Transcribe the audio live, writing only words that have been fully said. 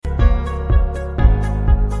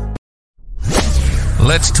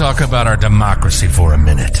Let's talk about our democracy for a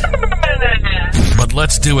minute. But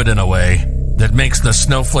let's do it in a way that makes the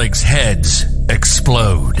snowflakes' heads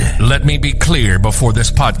explode. Let me be clear before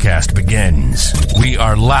this podcast begins. We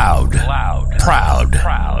are loud,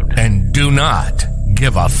 proud, and do not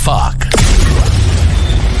give a fuck.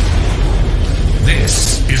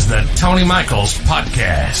 This is the Tony Michaels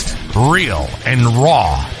Podcast. Real and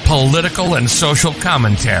raw political and social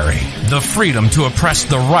commentary. The freedom to oppress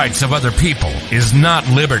the rights of other people is not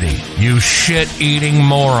liberty, you shit-eating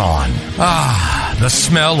moron. Ah, the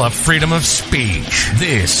smell of freedom of speech.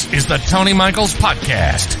 This is the Tony Michaels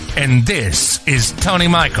Podcast, and this is Tony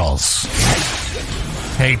Michaels.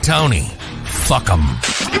 Hey, Tony, fuck 'em.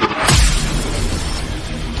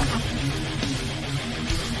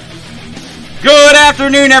 Good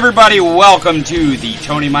afternoon, everybody. Welcome to the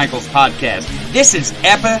Tony Michaels Podcast. This is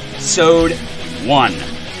episode 1,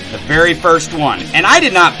 the very first one. And I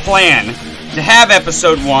did not plan to have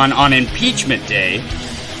episode 1 on Impeachment Day,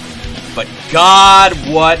 but God,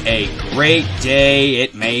 what a great day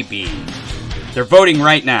it may be. They're voting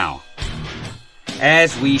right now,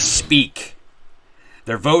 as we speak.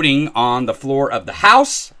 They're voting on the floor of the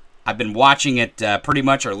House. I've been watching it pretty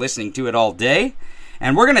much, or listening to it all day.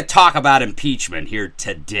 And we're going to talk about impeachment here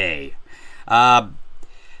today. To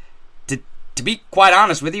be quite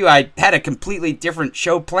honest with you, I had a completely different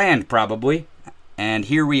show planned, probably. And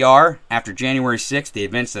here we are, after January 6th, the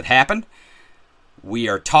events that happened. We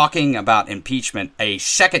are talking about impeachment a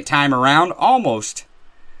second time around, almost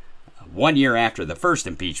 1 year after the first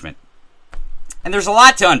impeachment. And there's a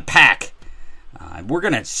lot to unpack. We're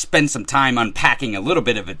going to spend some time unpacking a little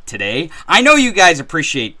bit of it today. I know you guys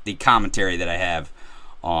appreciate the commentary that I have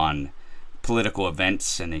on political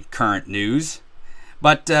events and the current news.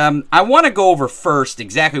 But I want to go over first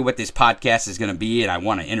exactly what this podcast is going to be, and I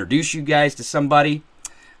want to introduce you guys to somebody.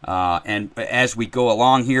 And as we go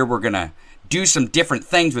along here, we're going to do some different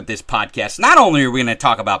things with this podcast. Not only are we going to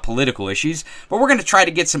talk about political issues, but we're going to try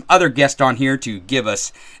to get some other guests on here to give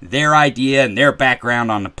us their idea and their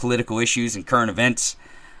background on the political issues and current events.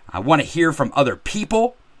 I want to hear from other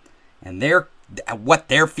people and what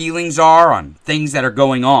their feelings are on things that are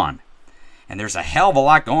going on. And there's a hell of a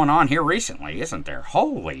lot going on here recently, isn't there?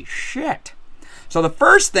 Holy shit. So the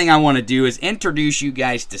first thing I want to do is introduce you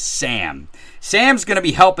guys to Sam. Sam's going to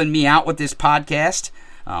be helping me out with this podcast.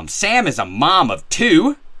 Sam is a mom of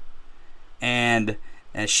 2, and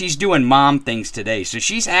she's doing mom things today. So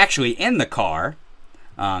she's actually in the car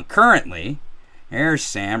currently. There's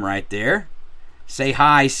Sam right there. Say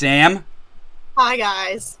hi, Sam. Hi,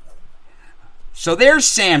 guys. So there's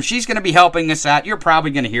Sam. She's going to be helping us out. You're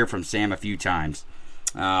probably going to hear from Sam a few times.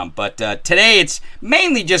 But today it's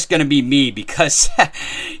mainly just going to be me because,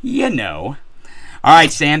 you know. All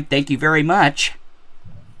right, Sam, thank you very much.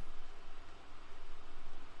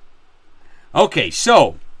 Okay,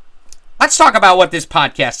 so let's talk about what this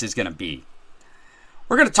podcast is going to be.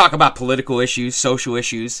 We're going to talk about political issues, social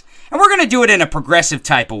issues, and we're going to do it in a progressive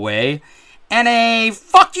type of way and a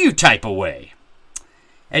fuck you type of way.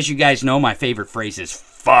 As you guys know, my favorite phrase is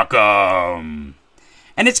fuck 'em.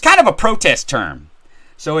 And it's kind of a protest term.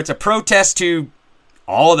 So it's a protest to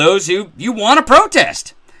all of those who you want to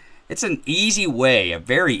protest. It's an easy way, a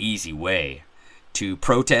very easy way to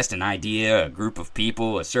protest an idea, a group of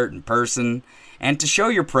people, a certain person, and to show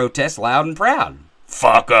your protest loud and proud.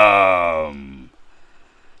 Fuck 'em.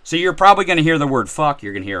 So you're probably going to hear the word fuck.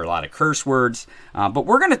 You're going to hear a lot of curse words. But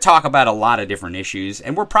we're going to talk about a lot of different issues.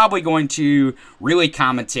 And we're probably going to really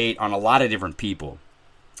commentate on a lot of different people.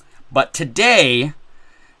 But today,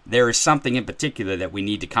 there is something in particular that we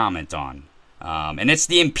need to comment on. And it's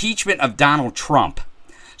the impeachment of Donald Trump.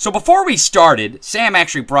 So before we started, Sam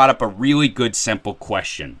actually brought up a really good, simple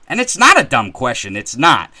question. And it's not a dumb question. It's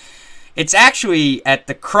not. It's actually at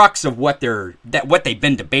the crux of what they've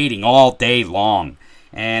been debating all day long.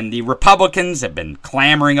 And the Republicans have been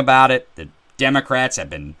clamoring about it. The Democrats have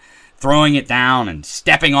been throwing it down and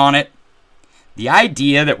stepping on it. The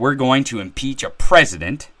idea that we're going to impeach a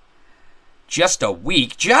president just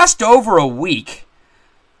over a week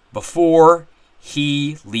before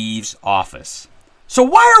he leaves office. So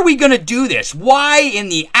why are we going to do this? Why in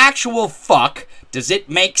the actual fuck does it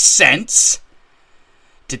make sense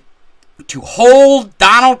to hold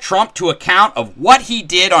Donald Trump to account of what he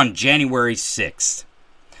did on January 6th?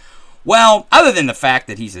 Well, other than the fact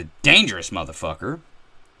that he's a dangerous motherfucker,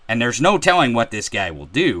 and there's no telling what this guy will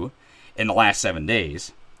do in the last 7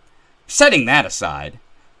 days, setting that aside,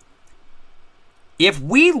 if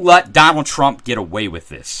we let Donald Trump get away with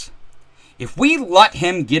this, if we let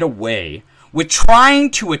him get away with trying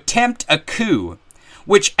to attempt a coup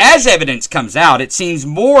which, as evidence comes out, it seems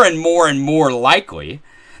more and more and more likely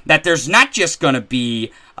that there's not just going to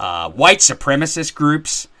be white supremacist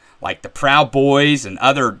groups like the Proud Boys and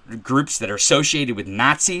other groups that are associated with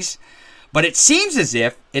Nazis, but it seems as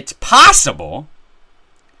if it's possible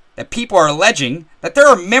that people are alleging that there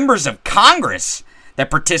are members of Congress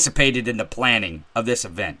that participated in the planning of this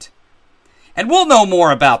event. And we'll know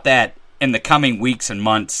more about that in the coming weeks and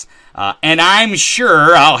months, and I'm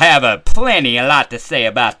sure I'll have a lot to say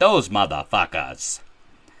about those motherfuckers.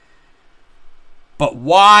 But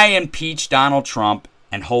why impeach Donald Trump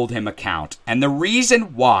and hold him account? And the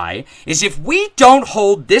reason why is if we don't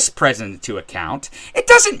hold this president to account, it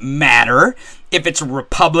doesn't matter if it's a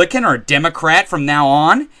Republican or a Democrat from now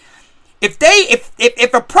on.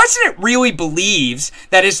 If a president really believes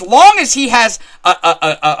that as long as he has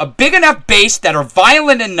a big enough base that are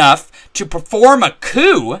violent enough to perform a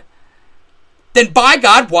coup, then by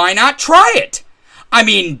God, why not try it? I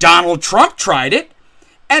mean, Donald Trump tried it,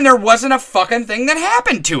 and there wasn't a fucking thing that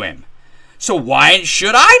happened to him. So why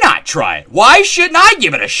should I not try it? Why shouldn't I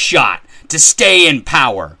give it a shot to stay in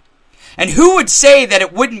power? And who would say that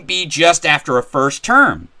it wouldn't be just after a first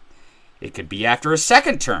term? It could be after a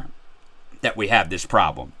second term that we have this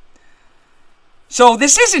problem. So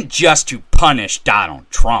this isn't just to punish Donald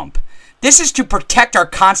Trump. This is to protect our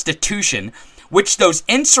Constitution, which those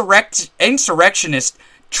insurrectionist,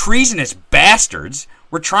 treasonous bastards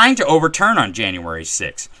were trying to overturn on January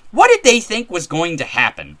 6th. What did they think was going to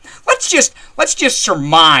happen? Let's just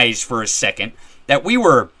surmise for a second that we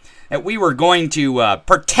were going to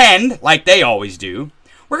pretend like they always do.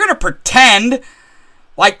 We're going to pretend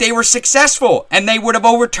like they were successful and they would have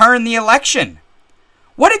overturned the election.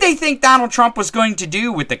 What did they think Donald Trump was going to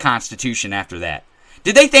do with the Constitution after that?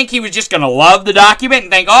 Did they think he was just going to love the document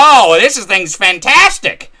and think, oh, this thing's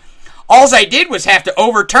fantastic? All I did was have to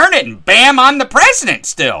overturn it and bam, I'm the president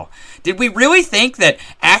still. Did we really think that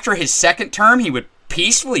after his second term he would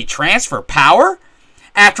peacefully transfer power?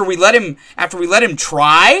 After we let him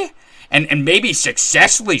try and maybe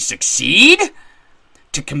successfully succeed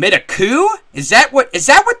to commit a coup? Is that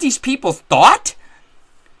what these people thought?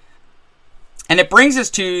 And it brings us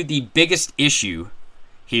to the biggest issue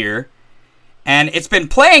here. And it's been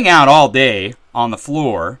playing out all day on the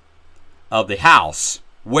floor of the House,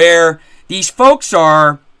 where these folks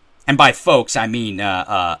are, and by folks I mean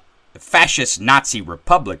fascist Nazi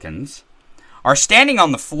Republicans, are standing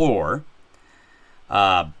on the floor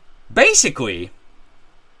basically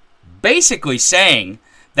saying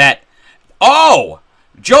that, oh,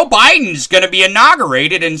 Joe Biden's going to be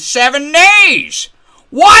inaugurated in 7 days.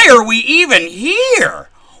 Why are we even here?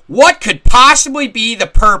 What could possibly be the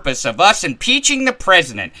purpose of us impeaching the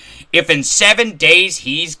president if in 7 days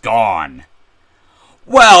he's gone?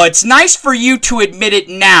 Well, it's nice for you to admit it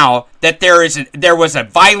now that there was a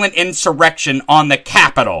violent insurrection on the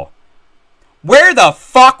Capitol. Where the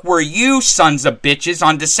fuck were you, sons of bitches,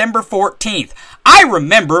 on December 14th? I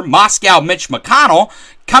remember Moscow Mitch McConnell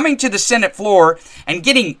coming to the Senate floor and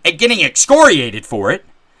getting excoriated for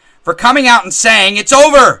coming out and saying, it's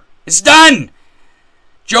over, it's done.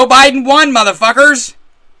 Joe Biden won, motherfuckers.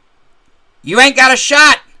 You ain't got a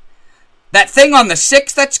shot. That thing on the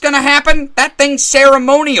 6th that's going to happen, that thing's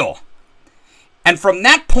ceremonial. And from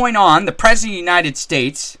that point on, the President of the United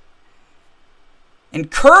States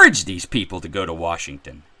encouraged these people to go to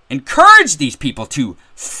Washington. Encouraged these people to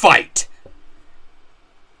fight.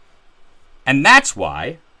 And that's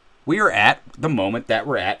why we are at the moment that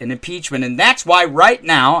we're at in impeachment. And that's why right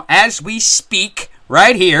now, as we speak,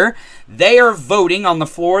 right here, they are voting on the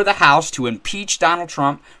floor of the House to impeach Donald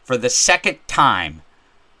Trump for the second time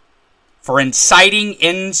for inciting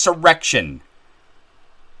insurrection,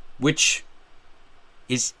 which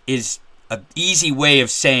is an easy way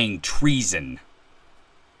of saying treason.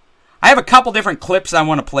 I have a couple different clips I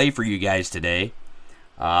want to play for you guys today.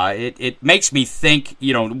 It makes me think,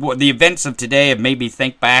 the events of today have made me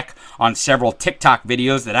think back on several TikTok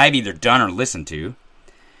videos that I've either done or listened to.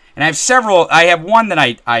 And I have one that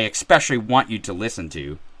I especially want you to listen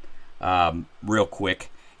to real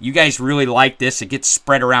quick. You guys really like this. It gets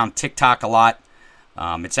spread around TikTok a lot.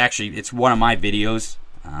 It's one of my videos.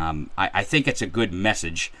 I think it's a good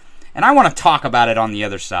message. And I want to talk about it on the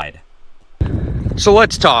other side. So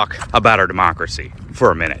let's talk about our democracy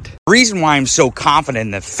for a minute. The reason why I'm so confident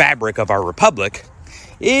in the fabric of our republic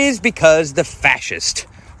is because the fascists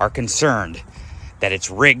are concerned that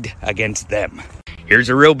it's rigged against them. Here's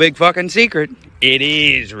a real big fucking secret. It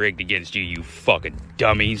is rigged against you, you fucking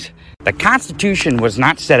dummies. The Constitution was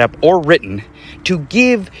not set up or written to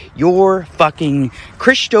give your fucking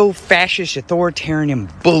Christo-fascist authoritarian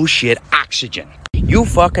bullshit oxygen. You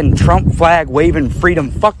fucking Trump flag waving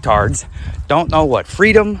freedom fucktards don't know what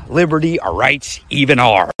freedom, liberty, or rights even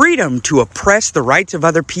are. Freedom to oppress the rights of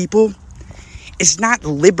other people is not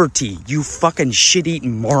liberty, you fucking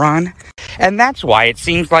shit-eating moron. And that's why it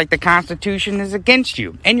seems like the Constitution is against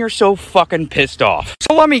you, and you're so fucking pissed off.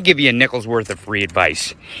 So let me give you a nickel's worth of free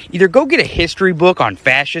advice. Either go get a history book on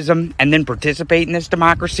fascism and then participate in this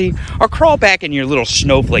democracy, or crawl back in your little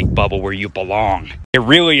snowflake bubble where you belong. It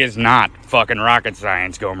really is not fucking rocket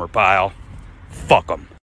science, Gomer Pyle. Fuck 'em.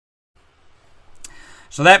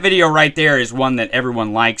 So that video right there is one that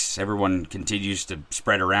everyone likes. Everyone continues to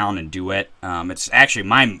spread around and duet. It's actually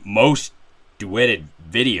my most duetted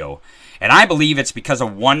video. And I believe it's because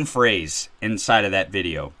of one phrase inside of that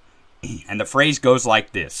video. And the phrase goes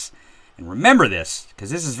like this. And remember this, because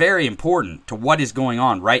this is very important to what is going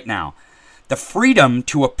on right now. The freedom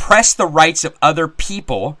to oppress the rights of other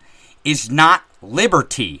people is not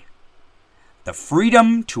liberty. The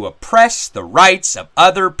freedom to oppress the rights of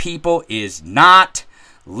other people is not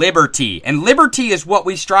liberty. And liberty is what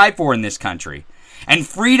we strive for in this country. And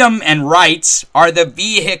freedom and rights are the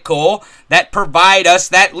vehicle that provide us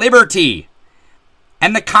that liberty.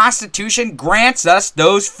 And the Constitution grants us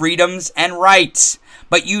those freedoms and rights.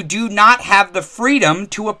 But you do not have the freedom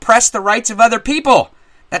to oppress the rights of other people.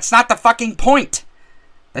 That's not the fucking point.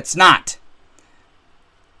 That's not.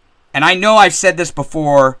 And I know I've said this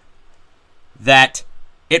before, that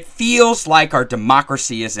it feels like our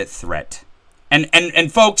democracy is at threat.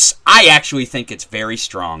 And folks, I actually think it's very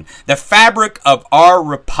strong. The fabric of our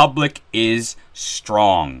republic is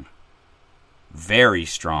strong. Very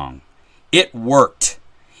strong. It worked.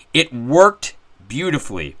 It worked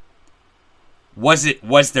beautifully.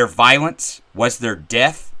 Was there violence? Was there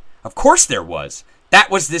death? Of course there was. That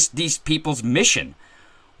was these people's mission,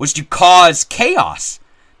 was to cause chaos,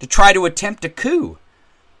 to try to attempt a coup.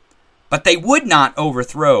 But they would not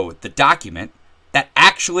overthrow the document that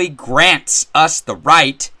actually grants us the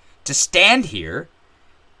right to stand here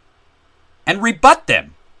and rebut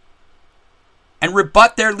them. And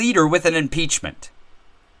rebut their leader with an impeachment.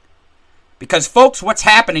 Because, folks, what's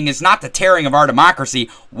happening is not the tearing of our democracy.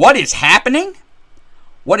 What is happening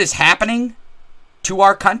to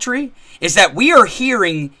our country is that we are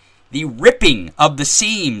hearing the ripping of the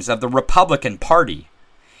seams of the Republican Party.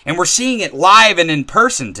 And we're seeing it live and in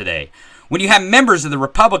person today. When you have members of the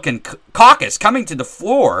Republican caucus coming to the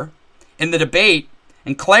floor in the debate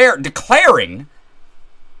and declaring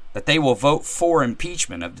that they will vote for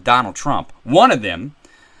impeachment of Donald Trump. One of them,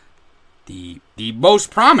 the most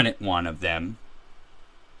prominent one of them,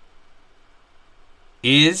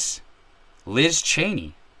 is Liz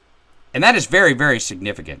Cheney. And that is very, very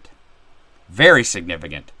significant. Very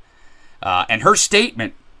significant. And her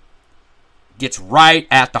statement gets right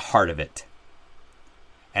at the heart of it.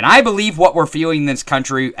 And I believe what we're feeling in this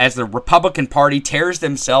country as the Republican Party tears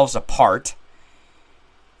themselves apart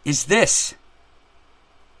is this.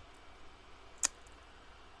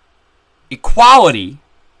 Equality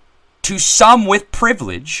to some with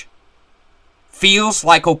privilege feels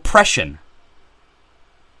like oppression.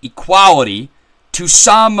 Equality to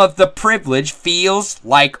some of the privilege feels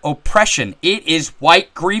like oppression. It is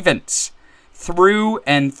white grievance through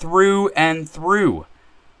and through and through.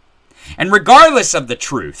 And regardless of the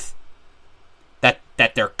truth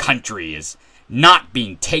that their country is not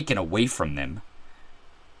being taken away from them,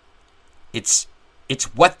 it's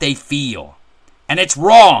what they feel. And it's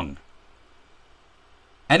wrong.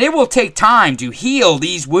 And it will take time to heal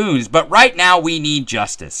these wounds, but right now we need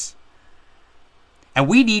justice. And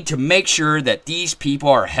we need to make sure that these people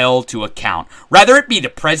are held to account. Whether it be the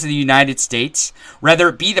President of the United States, whether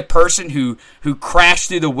it be the person who crashed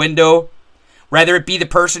through the window, whether it be the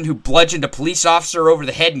person who bludgeoned a police officer over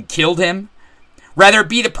the head and killed him, whether it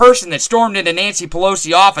be the person that stormed into Nancy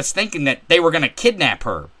Pelosi's office thinking that they were going to kidnap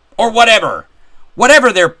her, or whatever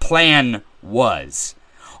their plan was.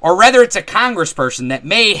 Or whether it's a congressperson that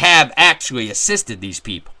may have actually assisted these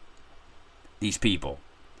people.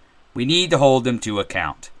 We need to hold them to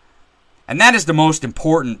account. And that is the most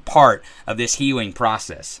important part of this healing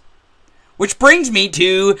process. Which brings me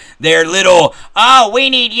to their little, we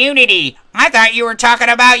need unity. I thought you were talking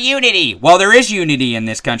about unity. Well, there is unity in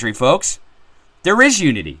this country, folks. There is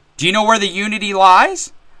unity. Do you know where the unity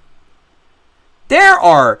lies? There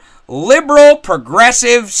are liberal,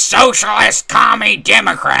 progressive, socialist, commie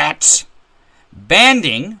Democrats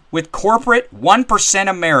banding with corporate 1%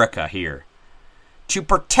 America here to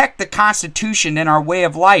protect the Constitution and our way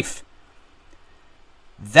of life.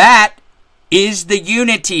 That is the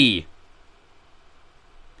unity.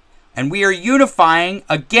 And we are unifying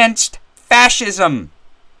against fascism.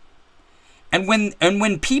 And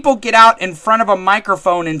when people get out in front of a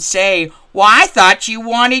microphone and say, well, I thought you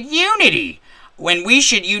wanted unity, when we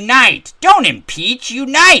should unite. Don't impeach,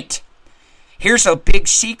 unite. Here's a big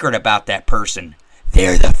secret about that person.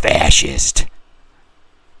 They're the fascist.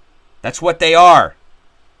 That's what they are.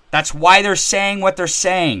 That's why they're saying what they're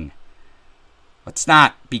saying. Let's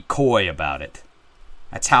not be coy about it.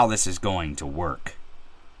 That's how this is going to work.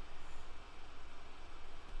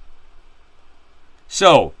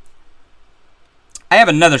 So, I have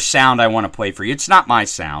another sound I want to play for you. It's not my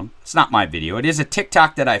sound. It's not my video. It is a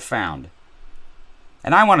TikTok that I found.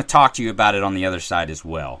 And I want to talk to you about it on the other side as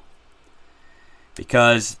well.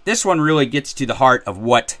 Because this one really gets to the heart of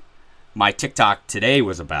what my TikTok today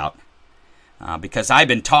was about. Because I've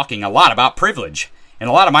been talking a lot about privilege in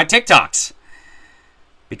a lot of my TikToks.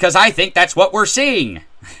 Because I think that's what we're seeing.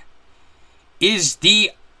 Is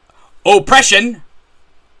the oppression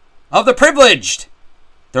of the privileged.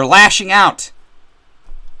 They're lashing out.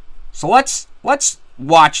 So let's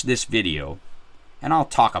watch this video, and I'll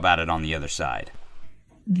talk about it on the other side.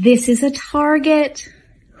 This is a Target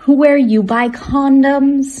where you buy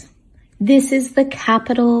condoms. This is the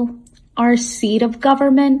Capitol, our seat of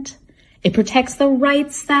government. It protects the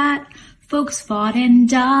rights that folks fought and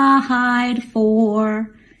died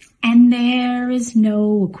for, and there is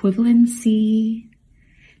no equivalency.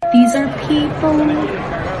 These are people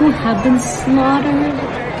who have been slaughtered,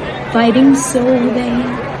 fighting so they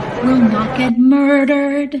will not get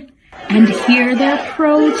murdered. And here they're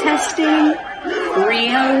protesting free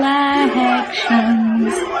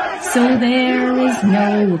elections, so there is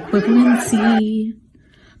no equivalency.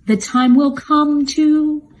 The time will come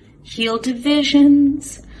to heal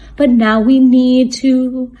divisions, but now we need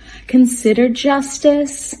to consider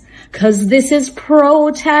justice, 'cause this is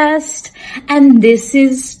protest and this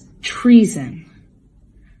is treason.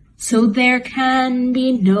 So there can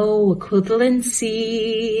be no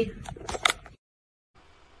equivalency.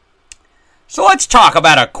 So let's talk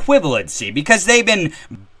about equivalency, because they've been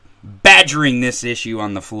badgering this issue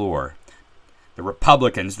on the floor. The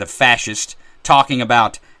Republicans, the fascists, talking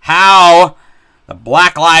about how the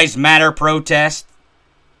Black Lives Matter protest,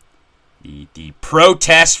 the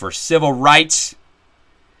protest for civil rights,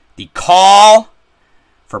 the call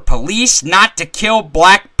for police not to kill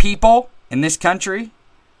black people in this country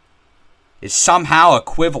is somehow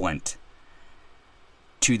equivalent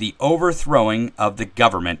to the overthrowing of the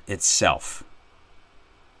government itself.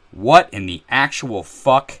 What in the actual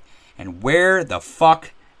fuck, and where the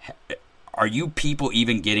fuck are you people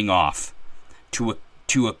even getting off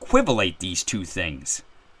to equivalate these two things?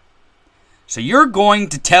 So you're going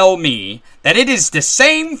to tell me that it is the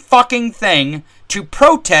same fucking thing to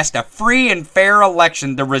protest a free and fair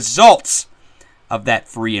election, the results of that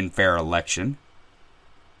free and fair election,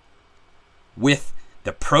 with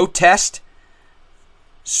the protest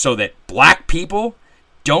so that black people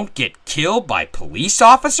don't get killed by police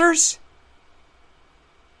officers?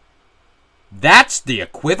 That's the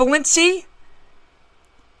equivalency?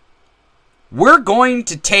 We're going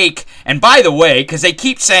to take, and by the way, because they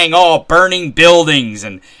keep saying, oh, burning buildings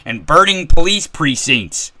and burning police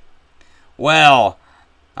precincts. Well,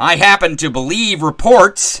 I happen to believe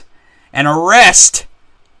reports and arrest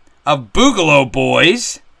of Boogaloo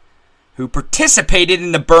boys who participated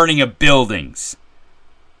in the burning of buildings.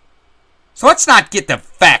 So let's not get the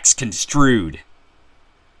facts construed. It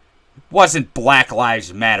wasn't Black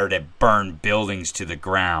Lives Matter that burned buildings to the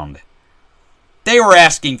ground. They were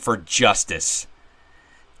asking for justice.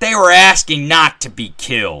 They were asking not to be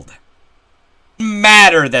killed. It didn't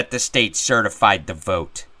matter that the state certified the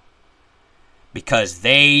vote, because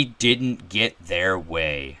they didn't get their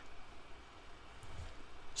way.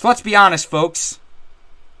 So let's be honest, folks.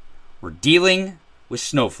 We're dealing with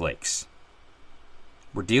snowflakes.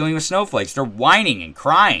 We're dealing with snowflakes. They're whining and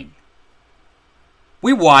crying.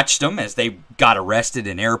 We watched them as they got arrested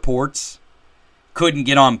in airports, couldn't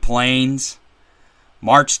get on planes,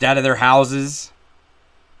 marched out of their houses.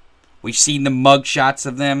 We've seen the mugshots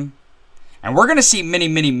of them. And we're going to see many,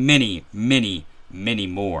 many, many, many, many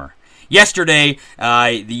more. Yesterday,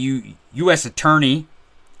 the U.S. Attorney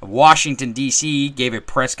of Washington, D.C. gave a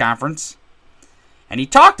press conference. And he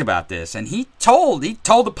talked about this. And he told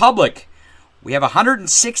the public, we have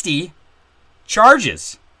 160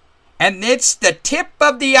 charges. And it's the tip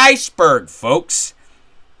of the iceberg, folks.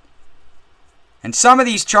 And some of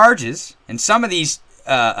these charges, and some of these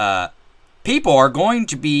people are going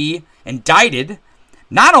to be indicted,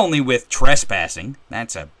 not only with trespassing,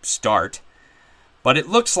 that's a start, but it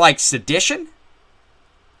looks like sedition,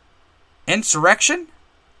 insurrection,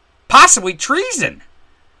 possibly treason.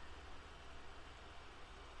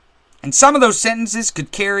 And some of those sentences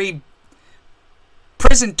could carry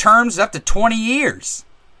prison terms up to 20 years.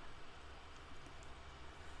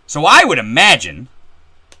 So I would imagine,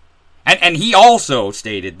 and he also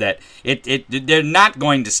stated that they're not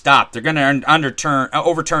going to stop. They're going to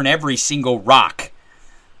overturn every single rock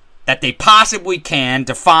that they possibly can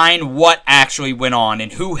to find what actually went on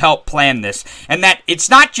and who helped plan this. And that it's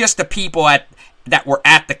not just the people that were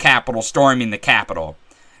at the Capitol, storming the Capitol,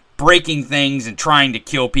 breaking things and trying to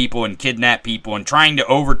kill people and kidnap people and trying to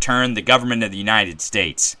overturn the government of the United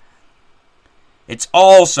States. It's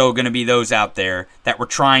also going to be those out there that were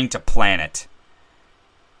trying to plan it.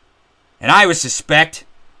 And I would suspect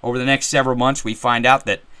over the next several months we find out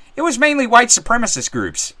that it was mainly white supremacist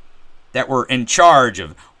groups that were in charge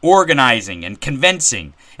of organizing and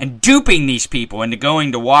convincing and duping these people into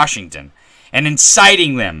going to Washington and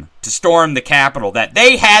inciting them to storm the Capitol, that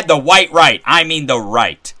they had the white right. I mean the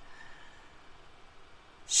right.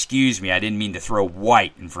 Excuse me, I didn't mean to throw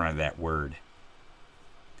white in front of that word.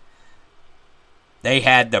 They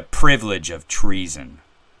had the privilege of treason.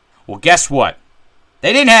 Well, guess what?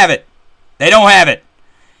 They didn't have it. They don't have it.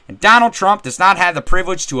 And Donald Trump does not have the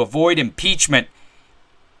privilege to avoid impeachment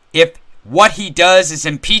if what he does is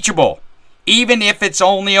impeachable, even if it's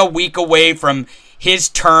only a week away from his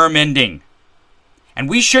term ending. And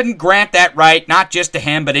we shouldn't grant that right, not just to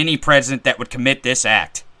him, but any president that would commit this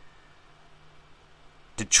act.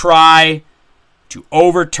 To try to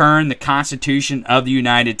overturn the Constitution of the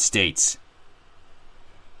United States.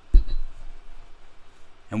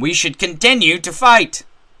 And we should continue to fight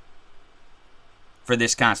for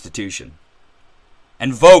this Constitution.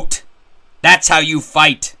 And vote. That's how you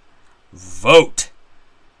fight. Vote.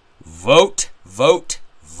 Vote, vote,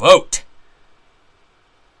 vote.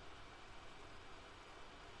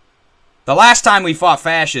 The last time we fought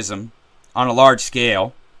fascism on a large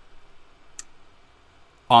scale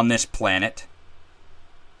on this planet,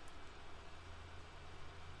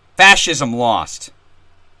 fascism lost.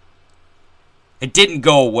 It didn't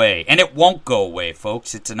go away, and it won't go away,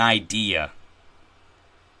 folks. It's an idea.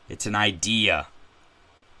 It's an idea.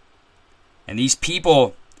 And these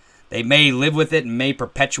people, they may live with it and may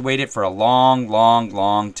perpetuate it for a long, long,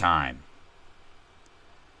 long time.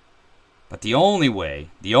 But the only way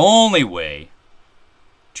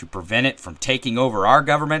to prevent it from taking over our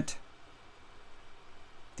government,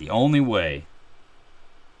 the only way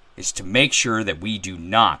is to make sure that we do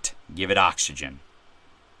not give it oxygen.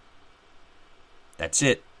 That's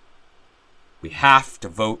it. We have to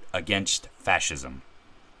vote against fascism.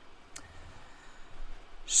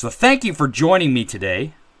 So thank you for joining me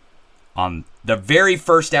today on the very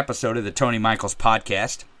first episode of the Tony Michaels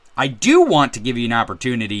Podcast. I do want to give you an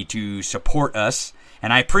opportunity to support us,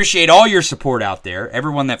 and I appreciate all your support out there.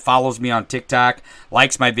 Everyone that follows me on TikTok,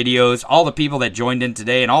 likes my videos, all the people that joined in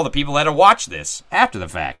today, and all the people that have watched this after the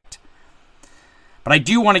fact. But I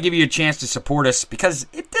do want to give you a chance to support us because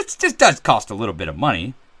it just does cost a little bit of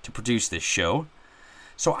money to produce this show.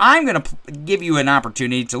 So I'm going to give you an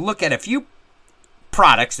opportunity to look at a few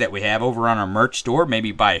products that we have over on our merch store,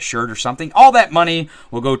 maybe buy a shirt or something. All that money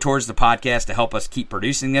will go towards the podcast to help us keep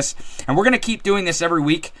producing this. And we're going to keep doing this every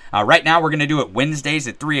week. Right now, we're going to do it Wednesdays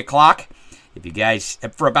at 3 o'clock. If you guys,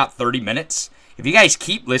 for about 30 minutes. If you guys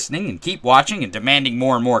keep listening and keep watching and demanding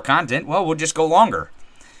more and more content, well, we'll just go longer.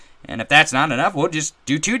 And if that's not enough, we'll just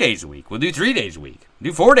do 2 days a week. We'll do 3 days a week.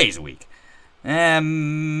 Do 4 days a week.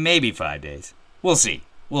 Maybe 5 days. We'll see.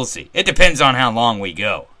 We'll see. It depends on how long we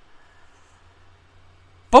go.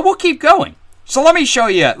 But we'll keep going. So let me show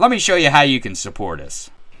you how you can support us.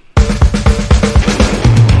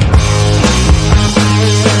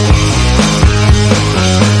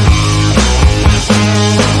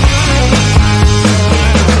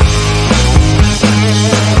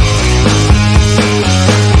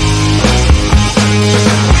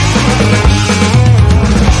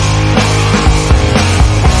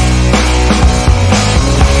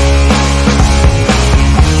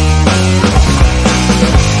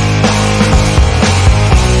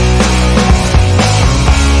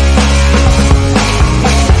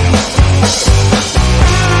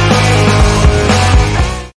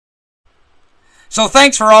 So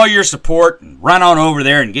thanks for all your support, and run on over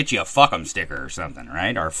there and get you a fuck 'em sticker or something,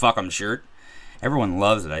 right? Or a fuck 'em shirt. Everyone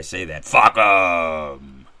loves it, I say that. Fuck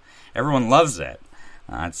 'em! Everyone loves that.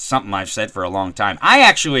 It's something I've said for a long time.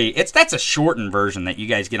 That's a shortened version that you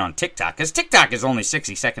guys get on TikTok, because TikTok is only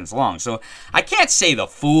 60 seconds long, so I can't say the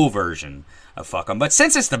full version of fuck 'em. But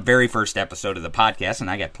since it's the very first episode of the podcast,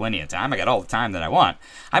 and I got plenty of time, I got all the time that I want,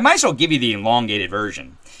 I might as well give you the elongated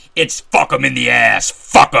version. It's fuck 'em in the ass,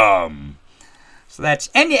 fuck 'em! So that's,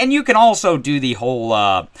 and you can also do the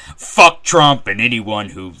whole fuck Trump and anyone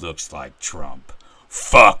who looks like Trump.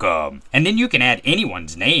 fuck 'em. And then you can add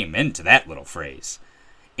anyone's name into that little phrase.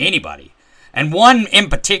 Anybody. And one in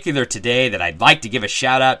particular today that I'd like to give a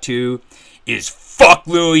shout out to is fuck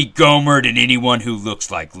Louis Gohmert and anyone who looks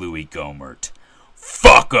like Louis Gohmert.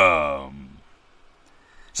 Fuck 'em.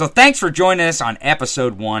 So thanks for joining us on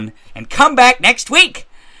episode 1, and come back next week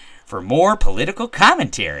for more political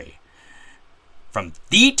commentary from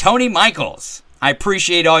the Tony Michaels. I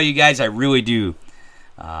appreciate all you guys, I really do.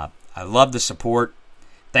 I love the support.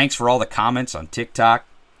 Thanks for all the comments on TikTok.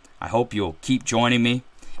 I hope you'll keep joining me,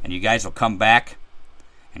 and you guys will come back,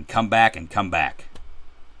 and come back, and come back.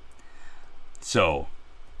 So,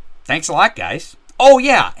 thanks a lot, guys. Oh,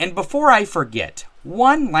 yeah, and before I forget,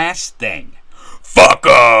 one last thing. Fuck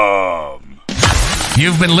 'em!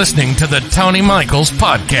 You've been listening to the Tony Michaels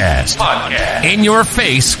Podcast.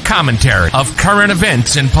 In-your-face commentary of current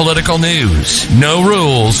events and political news. No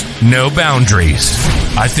rules, no boundaries.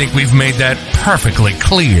 I think we've made that perfectly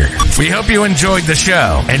clear. We hope you enjoyed the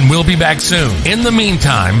show, and we'll be back soon. In the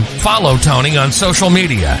meantime, follow Tony on social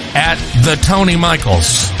media at The Tony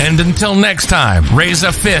Michaels. And until next time, raise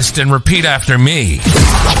a fist and repeat after me.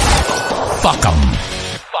 Fuck 'em.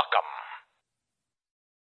 Fuck 'em.